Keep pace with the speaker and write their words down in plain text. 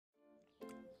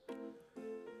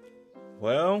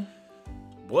Well,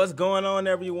 what's going on,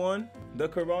 everyone? The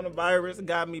coronavirus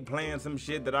got me playing some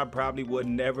shit that I probably would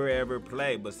never ever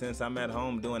play, but since I'm at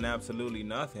home doing absolutely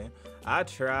nothing, I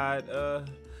tried to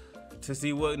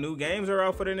see what new games are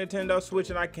out for the Nintendo Switch,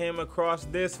 and I came across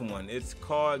this one. It's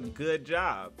called Good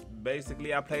Job.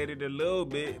 Basically, I played it a little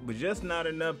bit, but just not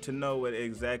enough to know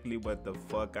exactly what the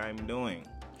fuck I'm doing.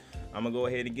 I'm gonna go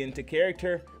ahead and get into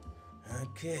character.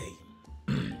 Okay.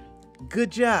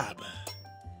 Good job.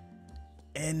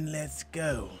 And let's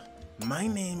go. My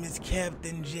name is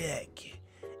Captain Jack,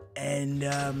 and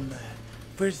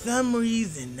for some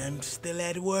reason I'm still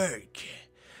at work.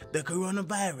 The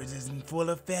coronavirus is in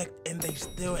full effect and they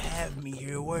still have me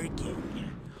here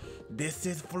working. This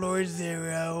is floor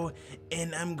 0,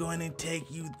 and I'm going to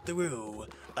take you through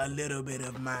a little bit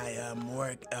of my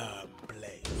work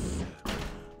place.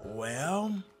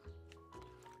 Well,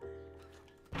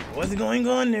 what's going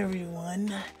on,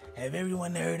 everyone? Have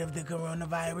everyone heard of the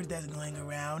coronavirus that's going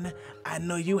around? I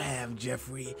know you have,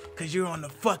 Jeffrey, because you're on the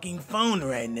fucking phone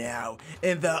right now.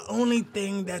 And the only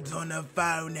thing that's on the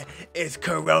phone is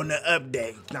Corona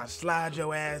updates. Now slide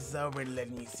your ass over and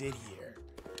let me sit here.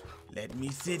 Let me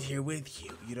sit here with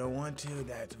you. You don't want to?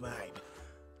 That's fine.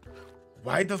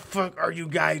 Why the fuck are you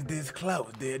guys this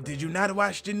close? Did you not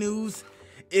watch the news?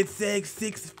 It said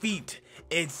 6 feet.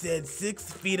 It said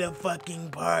 6 feet of fucking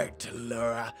apart,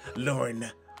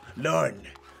 Lauren,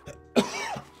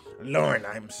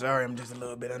 I'm sorry, I'm just a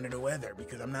little bit under the weather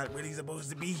because I'm not really supposed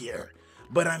to be here.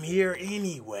 But I'm here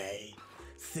anyway.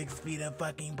 6 feet of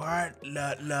fucking apart,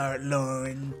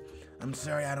 Lauren. I'm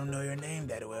sorry I don't know your name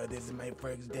that well. This is my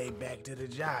first day back to the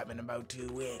job in about 2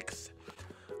 weeks.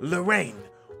 Lorraine,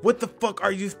 what the fuck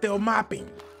are you still mopping?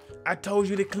 I told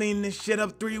you to clean this shit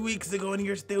up 3 weeks ago and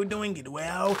you're still doing it.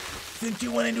 Well, since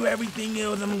you want to do everything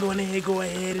else, I'm going to go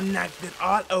ahead and knock this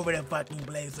all over the fucking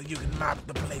place so you can mop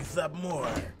the place up more.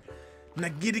 Now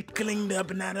get it cleaned up,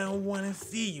 and I don't want to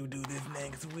see you do this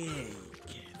next week.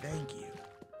 Thank you.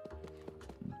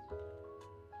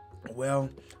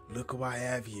 Well, look who I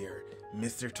have here.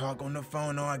 Mr. Talk on the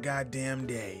phone all goddamn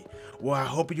day. Well, I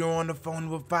hope you're on the phone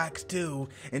with Fox too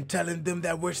and telling them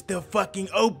that we're still fucking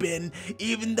open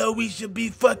even though we should be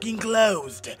fucking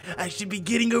closed. I should be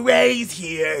getting a raise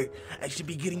here. I should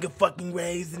be getting a fucking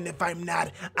raise, and if I'm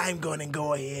not, I'm gonna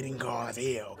go ahead and cause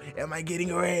hell. Am I getting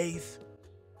a raise?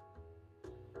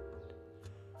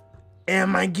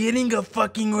 Am I getting a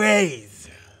fucking raise?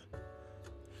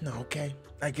 No, okay.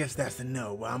 I guess that's a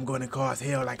no. Well, I'm gonna cause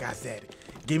hell like I said.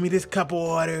 Give me this cup of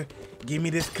water. Give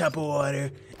me this cup of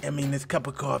water. This cup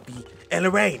of coffee. And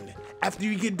Lorraine, after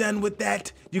you get done with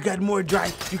that, you got more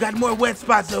wet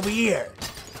spots over here.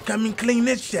 Come and clean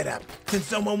this shit up. Since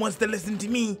someone wants to listen to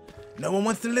me, no one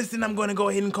wants to listen, I'm gonna go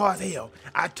ahead and cause hell.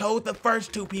 I told the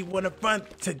first 2 people in the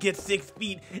front to get 6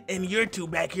 feet, and you're 2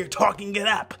 back here talking it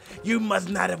up. You must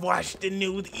not have watched the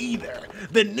news either.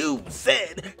 The news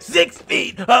said 6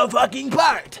 feet of fucking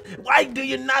apart. Why do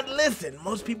you not listen?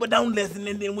 Most people don't listen,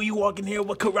 and then when you walk in here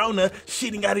with Corona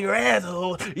shitting out of your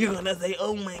asshole, you're gonna say,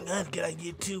 oh my God, can I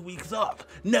get 2 weeks off?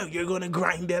 No, you're gonna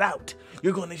grind it out.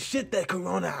 You're gonna shit that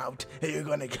Corona out, and you're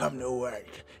gonna come to work.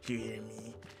 You hear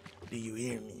me? Do you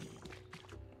hear me?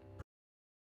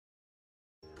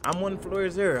 I'm on floor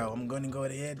 0. I'm going to go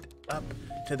ahead up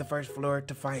to the first floor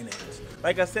to finance.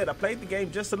 Like I said, I played the game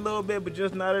just a little bit, but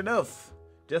just not enough.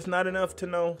 Just not enough to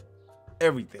know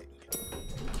everything.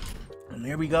 And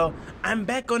here we go. I'm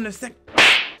back on the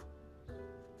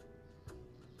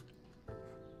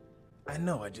I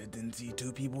know I just didn't see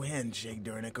 2 people handshake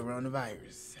during the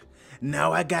coronavirus.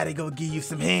 Now I gotta go give you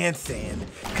some hand sand,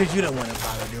 because you don't want to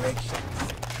follow directions.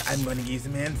 I'm gonna give you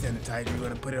some hand sanitizer. You're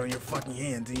gonna put it on your fucking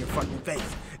hands and your fucking face,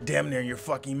 damn near your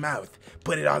fucking mouth.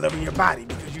 Put it all over your body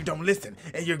because you don't listen,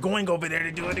 and you're going over there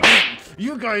to do it again.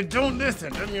 You guys don't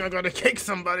listen. That means I gotta kick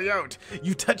somebody out.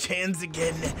 You touch hands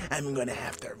again, I'm gonna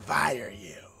have to fire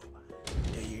you.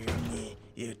 Do you hear me?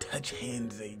 You touch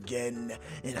hands again,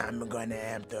 and I'm gonna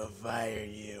have to fire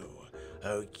you.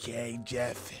 Okay,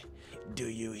 Jeff? Do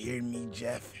you hear me,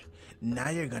 Jeff? Now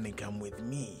you're gonna come with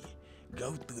me.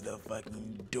 Go through the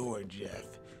fucking door, Jeff.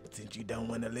 Since you don't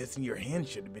want to listen, your hand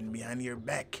should have been behind your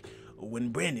back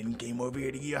when Brandon came over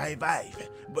here to give you a high five.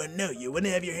 But no, you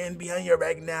wouldn't have your hand behind your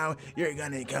back now. You're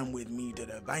gonna come with me to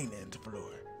the finance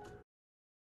floor.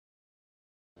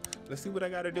 Let's see what I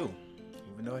gotta do,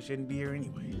 even though I shouldn't be here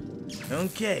anyway.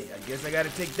 Okay, I guess I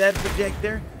gotta take that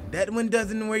projector. That one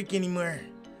doesn't work anymore.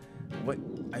 What?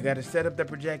 I gotta set up the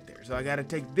projector. So I gotta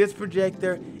take this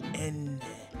projector and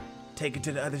take it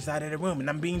to the other side of the room, and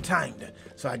I'm being timed,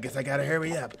 so I guess I gotta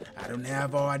hurry up. I don't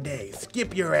have all day.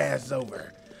 Skip your ass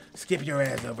over. skip your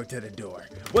ass over to the door.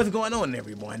 What's going on,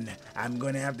 everyone? I'm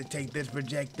gonna have to take this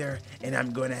projector, and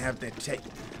I'm gonna have to take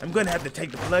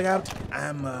the plug out.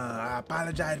 I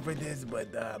apologize for this, but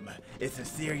it's a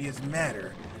serious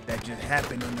matter that just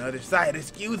happened on the other side.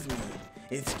 Excuse me.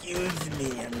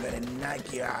 I'm gonna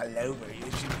knock you all over.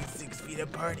 You should be 6 feet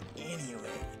apart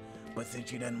anyway. But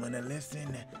since you don't wanna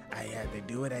listen, I had to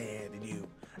do what I had to do.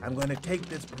 I'm gonna take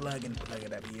this plug and plug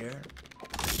it up here.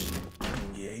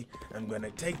 Okay, I'm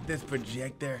gonna take this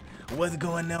projector. What's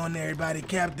going on, everybody?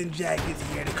 Captain Jack is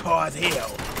here to cause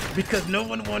hell because no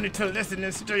one wanted to listen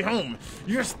and stay home.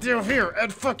 You're still here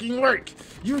at fucking work.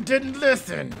 You didn't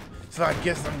listen. So I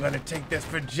guess I'm gonna take this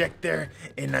projector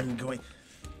and I'm going...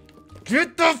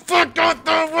 Get the fuck out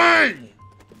the way!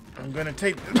 I'm gonna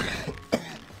take this...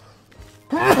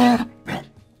 Oh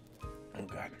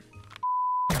God.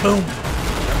 Boom!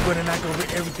 I'm gonna knock over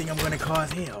everything. I'm gonna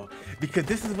cause hell. Because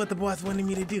this is what the boss wanted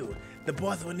me to do. The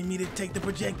boss wanted me to take the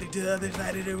projector to the other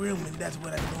side of the room, and that's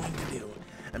what I'm going to do.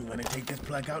 I'm gonna take this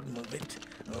plug out and move it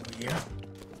over here.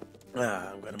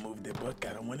 I'm gonna move the book.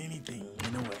 I don't want anything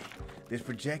in the way. This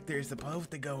projector is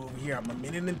supposed to go over here. I'm 1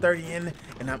 minute and 30 in,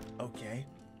 and I'm okay.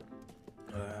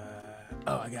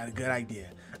 Oh, I got a good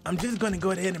idea. I'm just gonna go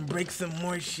ahead and break some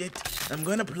more shit. I'm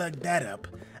gonna plug that up.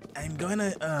 I'm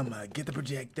gonna get the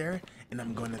projector and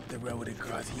I'm gonna throw it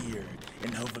across here,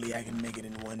 and hopefully I can make it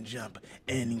in one jump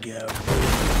and go.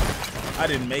 I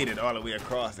didn't made it all the way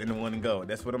across in one go.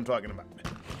 That's what I'm talking about.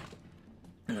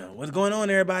 What's going on,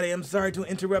 everybody? I'm sorry to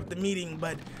interrupt the meeting,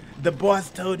 but the boss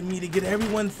told me to get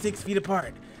everyone 6 feet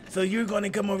apart. So you're gonna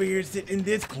come over here and sit in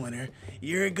this corner.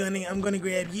 I'm gonna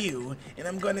grab you, and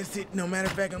I'm gonna sit. No matter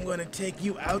of fact, I'm gonna take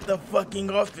you out the fucking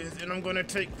office, and I'm gonna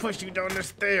push you down the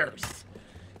stairs.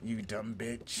 You dumb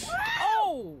bitch.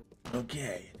 Oh!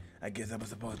 Okay, I guess I was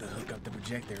supposed to hook up the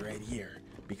projector right here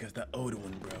because the old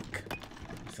one broke.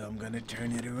 So I'm gonna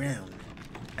turn it around.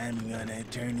 I'm gonna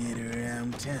turn it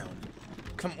around town.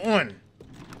 Come on,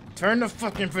 turn the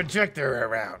fucking projector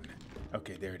around.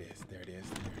 Okay, there it is. There it is.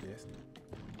 There it is.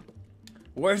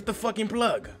 Where's the fucking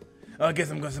plug? Oh, I guess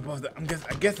I'm supposed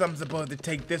to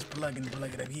take this plug and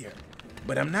plug it up here.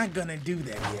 But I'm not gonna do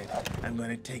that yet. I'm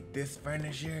gonna take this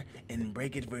furniture and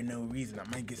break it for no reason. I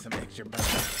might get some extra money.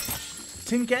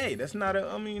 10K, that's not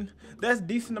that's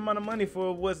decent amount of money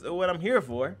for what I'm here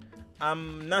for.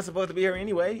 I'm not supposed to be here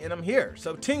anyway, and I'm here.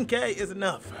 So 10K is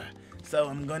enough. So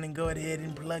I'm gonna go ahead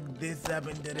and plug this up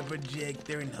into the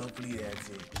projector, and hopefully that's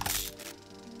it.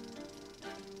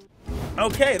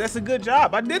 Okay, that's a good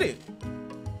job. I did it.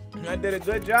 I did a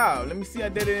good job. Let me see. I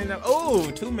did it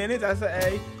in 2 minutes. I said,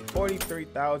 hey,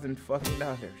 $43,000 fucking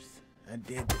dollars. I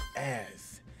did the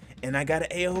ass, and I got an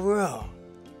A overall.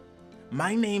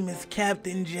 My name is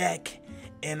Captain Jack,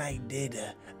 and I did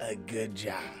a good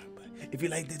job. If you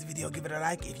like this video, give it a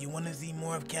like. If you want to see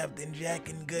more of Captain Jack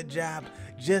and good job,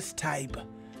 just type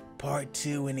part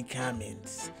 2 in the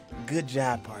comments. Good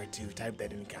job, part 2. Type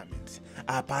that in the comments.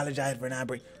 I apologize for not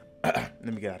bringing. Let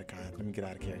me get out of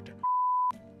character.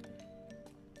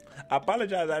 I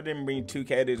apologize I didn't bring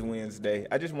 2K this Wednesday.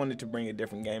 I just wanted to bring a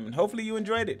different game, and hopefully you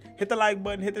enjoyed it. Hit the like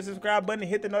button, hit the subscribe button, and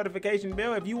hit the notification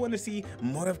bell. If you want to see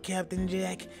more of Captain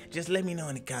Jack, just let me know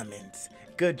in the comments.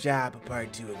 Good job,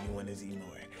 part 2 if you want to see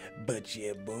more. But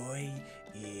your boy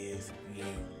is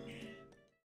gone.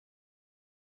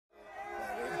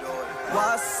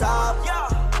 What's up?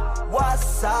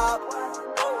 What's up?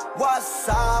 What's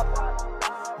up?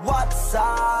 What's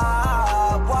up?